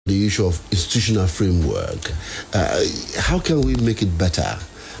the issue of institutional framework. How can we make it better?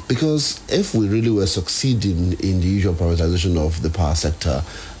 Because if we really were succeeding in the usual privatization of the power sector,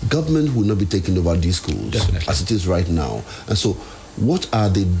 government will not be taking over these schools. Definitely. As it is right now. And so, what are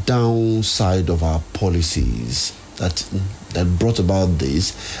the downside of our policies that brought about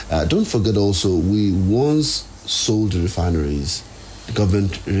this? Don't forget also, we once sold the refineries. The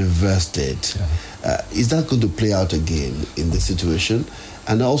government reversed it. Yeah. Is that going to play out again in this situation?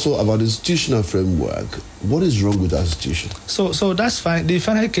 And also about the institutional framework. What is wrong with our institution? So that's fine. The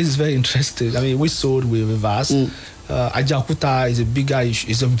refinery case is very interesting. I mean, we sold, we reversed. Ajaokuta is a bigger issue.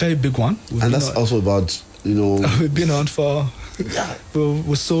 It's a very big one. And that's also about, we've been on for... Yeah.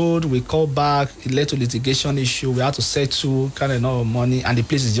 We sold, we called back, it led to litigation issue, we had to settle, kind of enough money, and the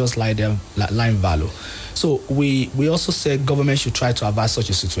place is just lying there, lying value. So we also said government should try to avoid such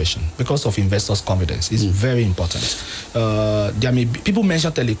a situation because of investors' confidence. It's very important. People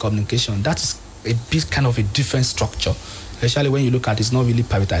mention telecommunication. That is a bit kind of a different structure. Especially when you look at it's not really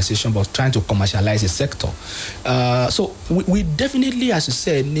privatization, but trying to commercialize a sector. So we definitely, as you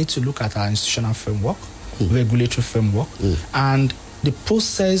said, need to look at our institutional framework, regulatory framework, and the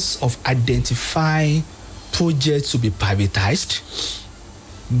process of identifying projects to be privatized,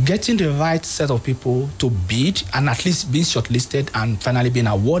 getting the right set of people to bid and at least being shortlisted and finally being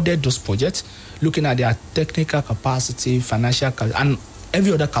awarded those projects, looking at their technical capacity, financial capacity, and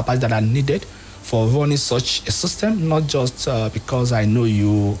every other capacity that are needed for running such a system, not just because I know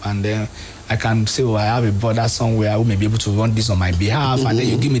you and then I can say, I have a brother somewhere who may be able to run this on my behalf, and then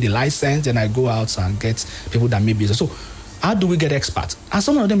you give me the license, and I go out and get people that may be. So how do we get experts? And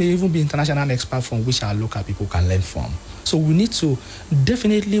some of them may even be international experts from which our local people can learn from. So we need to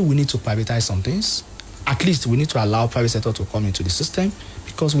privatize some things. At least we need to allow private sector to come into the system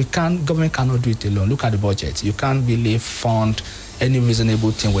because government cannot do it alone. Look at the budget. You can't really fund any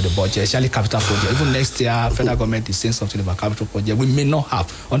reasonable thing with the budget, especially capital project. Even next year, federal government is saying something about capital project. We may not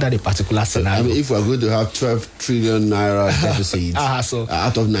have under the particular scenario. I mean, if we're going to have 12 trillion naira deficit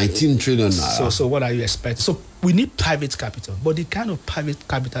out of 19 trillion naira. So what are you expecting? So we need private capital, but the kind of private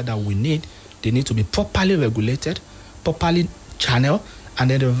capital that we need, they need to be properly regulated, properly channeled,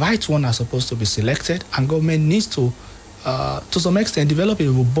 and then the right one are supposed to be selected, and government needs to some extent, develop a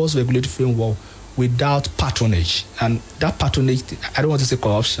robust regulatory framework without patronage. And that patronage, I don't want to say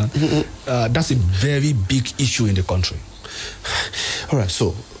corruption, that's a very big issue in the country. All right,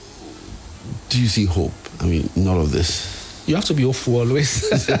 so do you see hope? I mean, in all of this? You have to be hopeful always.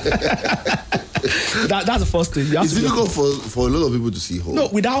 That's the first thing. It's difficult for a lot of people to see hope. No,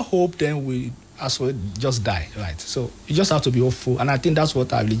 without hope, then we as well just die, right? So you just have to be hopeful, and I think that's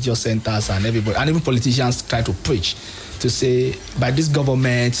what our religious centers and everybody, and even politicians try to preach, to say by this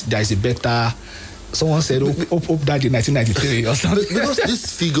government there is a better. Someone said hope died in 1993 or something. Because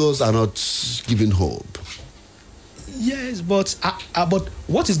these figures are not giving hope. Yes, but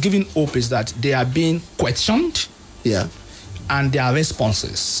what is giving hope is that they are being questioned. Yeah. And their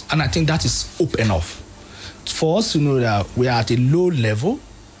responses, and I think that is hope enough for us to know that we are at a low level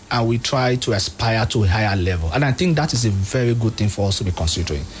and we try to aspire to a higher level. And I think that is a very good thing for us to be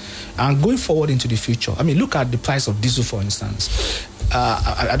considering. And going forward into the future, I mean, look at the price of diesel, for instance.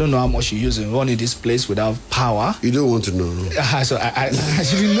 I don't know how much you use in running this place without power. You don't want to know, no? So I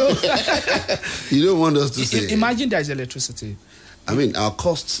shouldn't know. You don't want us to say. Imagine there is electricity. I mean, our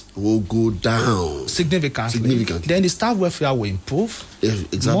costs will go down significantly. Then the staff welfare will improve. Yeah,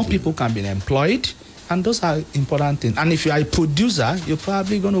 exactly. More people can be employed. And those are important things. And if you are a producer, you're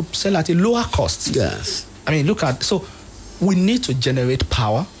probably going to sell at a lower cost. Yes. I mean, so we need to generate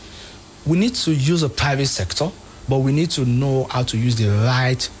power. We need to use a private sector, but we need to know how to use the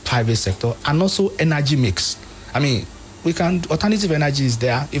right private sector and also energy mix. I mean, alternative energy is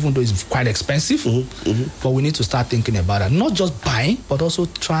there, even though it's quite expensive, but we need to start thinking about that. Not just buying, but also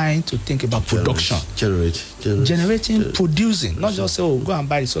trying to think about production. Generating, producing. Not just say, go and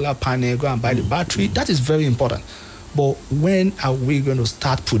buy the solar panel, go and buy the battery. That is very important. But when are we going to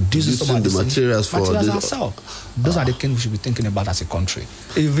start producing some of the materials ourselves? Those are the things we should be thinking about as a country.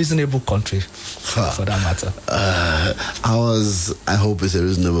 A reasonable country, for that matter. I hope it's a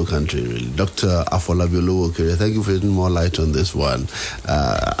reasonable country, really. Dr. Afolabi Olowokere, thank you for shedding more light on this one.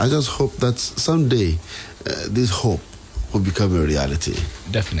 I just hope that someday this hope will become a reality.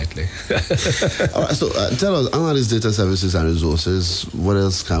 Definitely. All right, so tell us, analyst data services and resources, what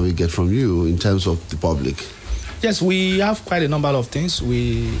else can we get from you in terms of the public? Yes, we have quite a number of things.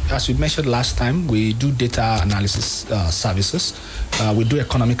 As we mentioned last time, we do data analysis services. We do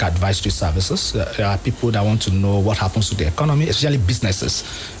economic advisory services. There are people that want to know what happens to the economy, especially businesses.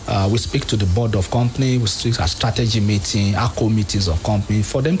 We speak to the board of company. We speak at strategy meeting, ACO meetings of company,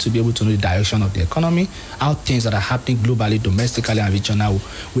 for them to be able to know the direction of the economy, how things that are happening globally, domestically, and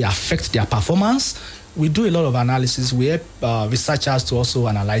regionally will affect their performance. We do a lot of analysis. We help researchers to also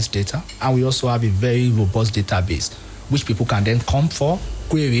analyze data, and we also have a very robust database, which people can then come for,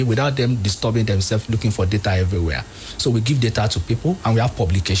 query without them disturbing themselves looking for data everywhere. So we give data to people, and we have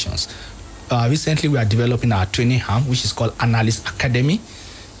publications. Recently, we are developing our training arm, which is called Analyst Academy,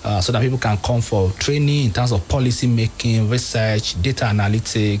 so that people can come for training in terms of policy making, research, data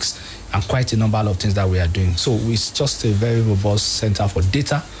analytics, and quite a number of things that we are doing. So it's just a very robust center for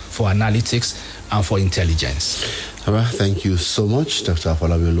data, for analytics, and for intelligence. All right, thank you so much, Dr.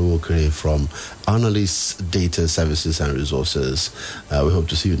 Afolabi Oluwokere from Analyst Data Services and Resources. We hope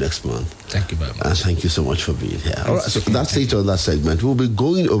to see you next month. Thank you very much. And thank you so much for being here. All right, so that's it on that segment. We'll be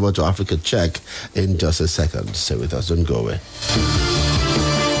going over to Africa Check in just a second. Stay with us, don't go away.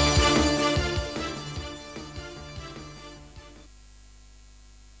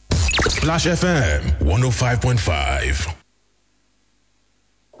 Splash FM 105.5.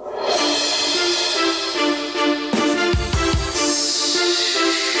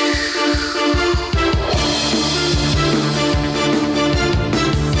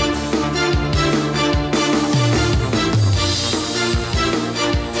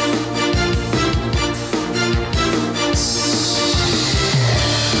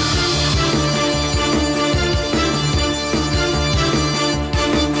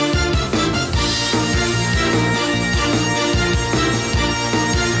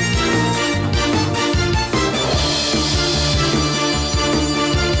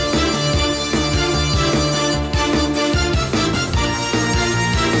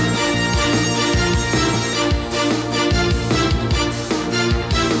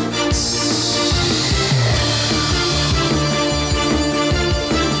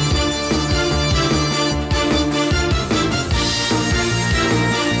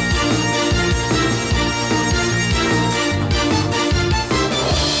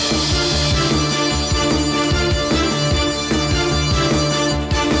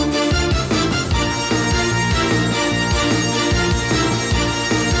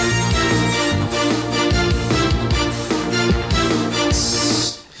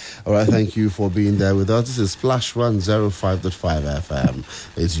 All right, thank you for being there with us. This is Splash 105.5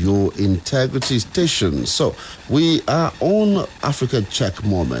 FM. It's your integrity station. So we are on Africa Check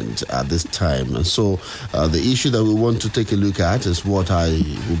moment at this time. And so the issue that we want to take a look at is what I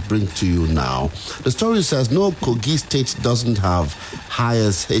will bring to you now. The story says, no, Kogi State doesn't have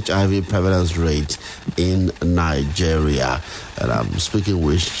highest HIV prevalence rate in Nigeria. And I'm speaking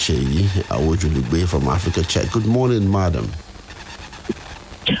with Sheyi Awojulugbe from Africa Check. Good morning, madam.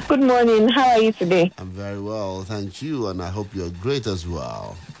 Good morning. How are you today? I'm very well, thank you, and I hope you're great as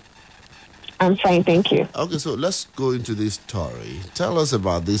well. I'm fine, thank you. Okay, so let's go into this story. Tell us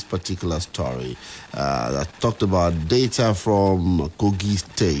about this particular story that talked about data from Kogi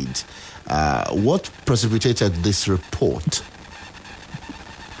State. What precipitated this report?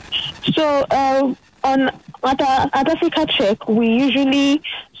 So, at Africa Check, we usually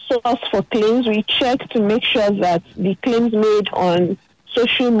source for claims. We check to make sure that the claims made on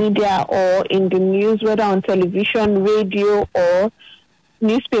social media or in the news, whether on television, radio, or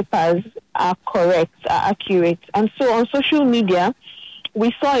newspapers, are correct, are accurate. And so on social media,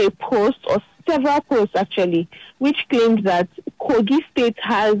 we saw a post, or several posts actually, which claimed that Kogi State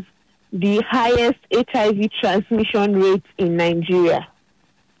has the highest HIV transmission rate in Nigeria.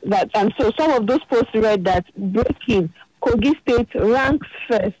 And so some of those posts read that, breaking, Kogi State ranks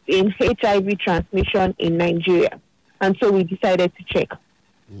first in HIV transmission in Nigeria. And so we decided to check.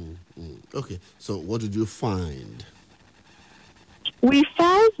 Okay, so what did you find? We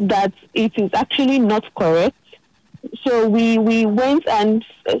found that it is actually not correct. So we went and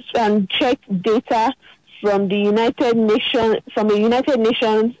checked data from the United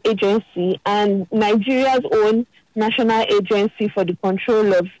Nations agency and Nigeria's own National Agency for the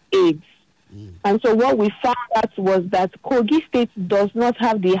Control of AIDS. And so what we found out was that Kogi State does not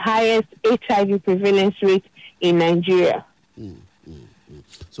have the highest HIV prevalence rate in Nigeria.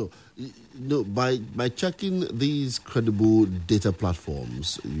 So, by checking these credible data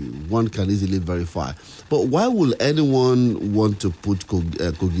platforms, one can easily verify. But why will anyone want to put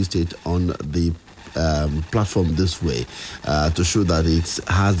Kogi State on the platform this way to show that it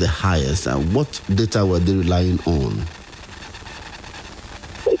has the highest? And what data were they relying on?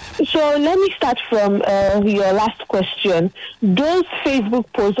 So let me start from your last question. Those Facebook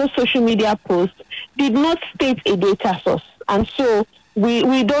posts, those social media posts, did not state a data source. And so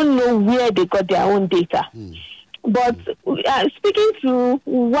we don't know where they got their own data. But speaking to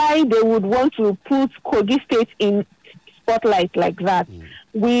why they would want to put Kogi State in spotlight like that,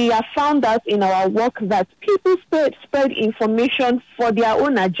 we have found out in our work that people spread information for their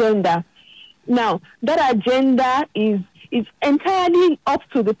own agenda. Now, that agenda is entirely up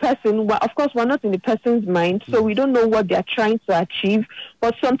to the person. Well, of course, we're not in the person's mind, so we don't know what they're trying to achieve.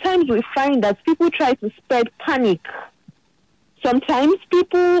 But sometimes we find that people try to spread panic. Sometimes we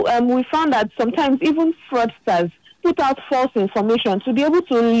found that sometimes even fraudsters put out false information to be able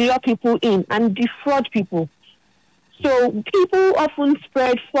to lure people in and defraud people. So people often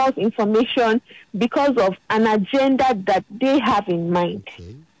spread false information because of an agenda that they have in mind.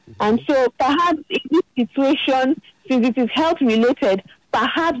 Okay. And so perhaps in this situation, since it is health related,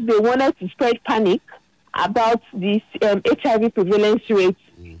 perhaps they wanted to spread panic about this HIV prevalence rates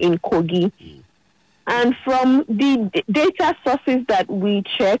in Kogi. And from the data sources that we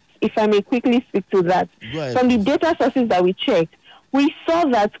checked, if I may quickly speak to that, from the data sources that we checked, we saw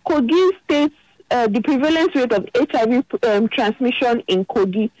that Kogi State's the prevalence rate of HIV transmission in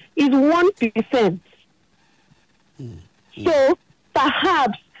Kogi is 1%. So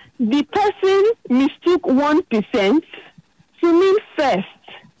perhaps the person mistook 1% to mean first.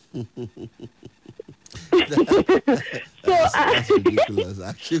 That's ridiculous,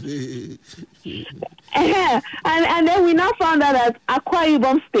 actually. And then we now found out that Akwa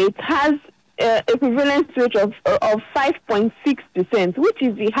Ibom State has a prevalence rate of 5.6%, which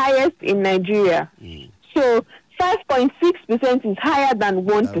is the highest in Nigeria. So 5.6% is higher than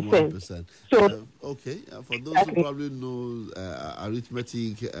 1%. So okay, for those who probably know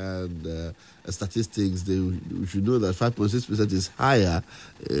arithmetic and statistics, they should know that 5.6% is higher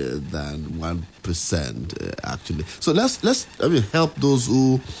than 1%, actually. So let's help those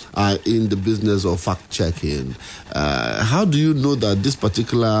who are in the business of fact checking. How do you know that this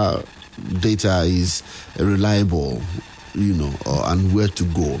particular data is reliable, and where to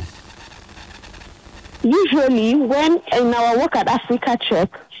go? Usually, when in our work at Africa Check,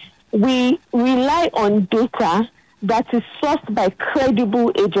 we rely on data that is sourced by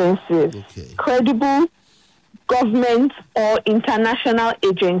credible agencies, credible government or international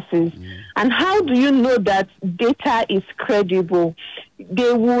agencies. And how do you know that data is credible?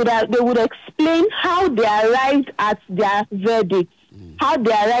 They would explain how they arrived at their verdict, how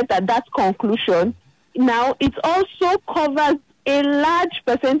they arrived at that conclusion. Now, it also covers a large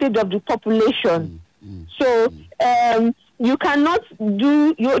percentage of the population. So you cannot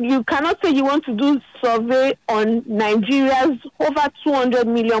say you want to do survey on Nigeria's over 200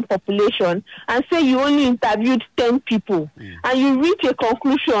 million population and say you only interviewed 10 people and you reach a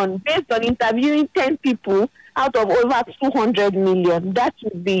conclusion based on interviewing 10 people out of over 200 million. That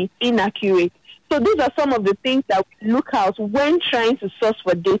would be inaccurate. So these are some of the things that we look out when trying to source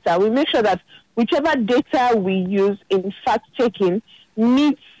for data. We make sure that whichever data we use in fact checking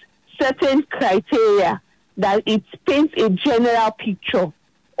meets certain criteria, that it paints a general picture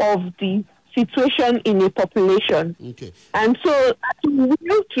of the situation in a population. Okay. And so as we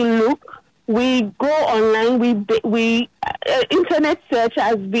need to look, we go online, we internet search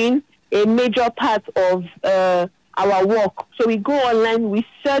has been a major part of our work. So we go online, we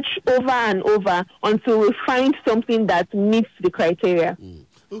search over and over until we find something that meets the criteria.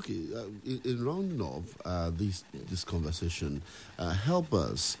 Okay, in rounding off this conversation, help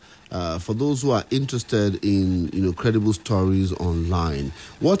us, for those who are interested in credible stories online,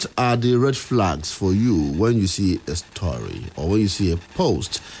 what are the red flags for you when you see a story or when you see a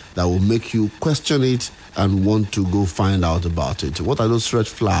post that will make you question it and want to go find out about it? What are those red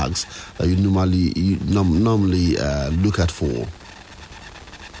flags that you normally look at for?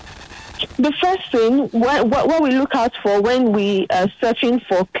 The first thing, what we look out for when we are searching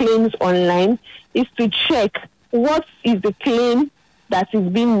for claims online is to check what is the claim that is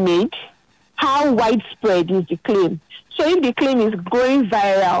being made, how widespread is the claim. So if the claim is going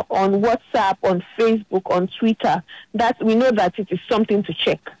viral on WhatsApp, on Facebook, on Twitter, that we know that it is something to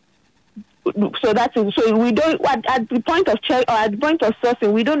check. So that's it. So we don't at the point of check or at the point of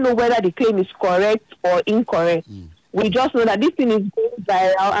sourcing, we don't know whether the claim is correct or incorrect. We just know that this thing is going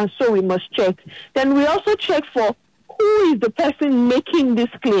viral, and so we must check. Then we also check for who is the person making this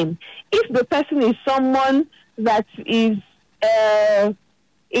claim. If the person is someone that is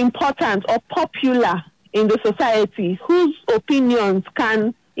important or popular in the society, whose opinions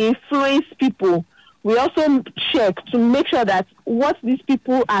can influence people, we also check to make sure that what these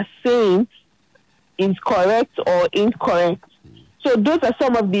people are saying is correct or incorrect. So those are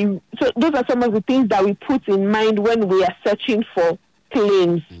some of the things that we put in mind when we are searching for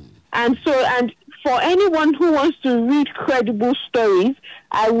claims. And for anyone who wants to read credible stories,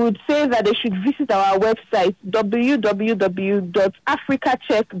 I would say that they should visit our website,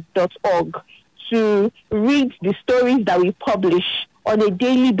 www.africacheck.org, to read the stories that we publish on a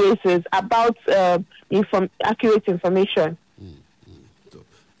daily basis about accurate information.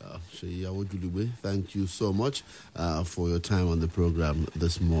 Thank you so much for your time on the program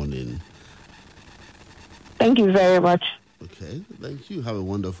this morning. Thank you very much. Okay, thank you. Have a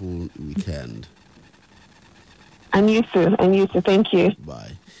wonderful weekend. And you too. Thank you.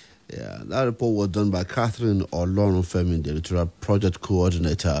 Bye. Yeah, that report was done by Catherine Olorunfemi, the editorial project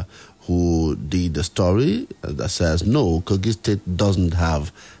coordinator, who did the story that says, no, Kogi State doesn't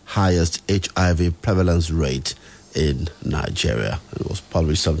have highest HIV prevalence rate in Nigeria. It was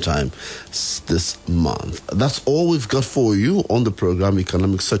published sometime this month. That's all we've got for you on the program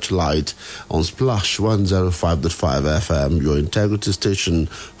Economic Searchlight on Splash 105.5 FM, your integrity station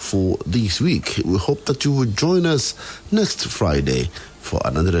for this week. We hope that you will join us next Friday for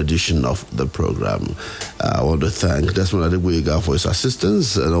another edition of the program. I want to thank Desmond Adegboyega for his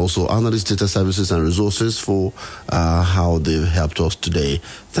assistance, and also Analyst Data Services and Resources for how they've helped us today.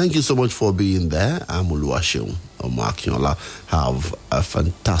 Thank you so much for being there. I'm Oluwaseun Omakinola. Have a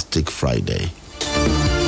fantastic Friday.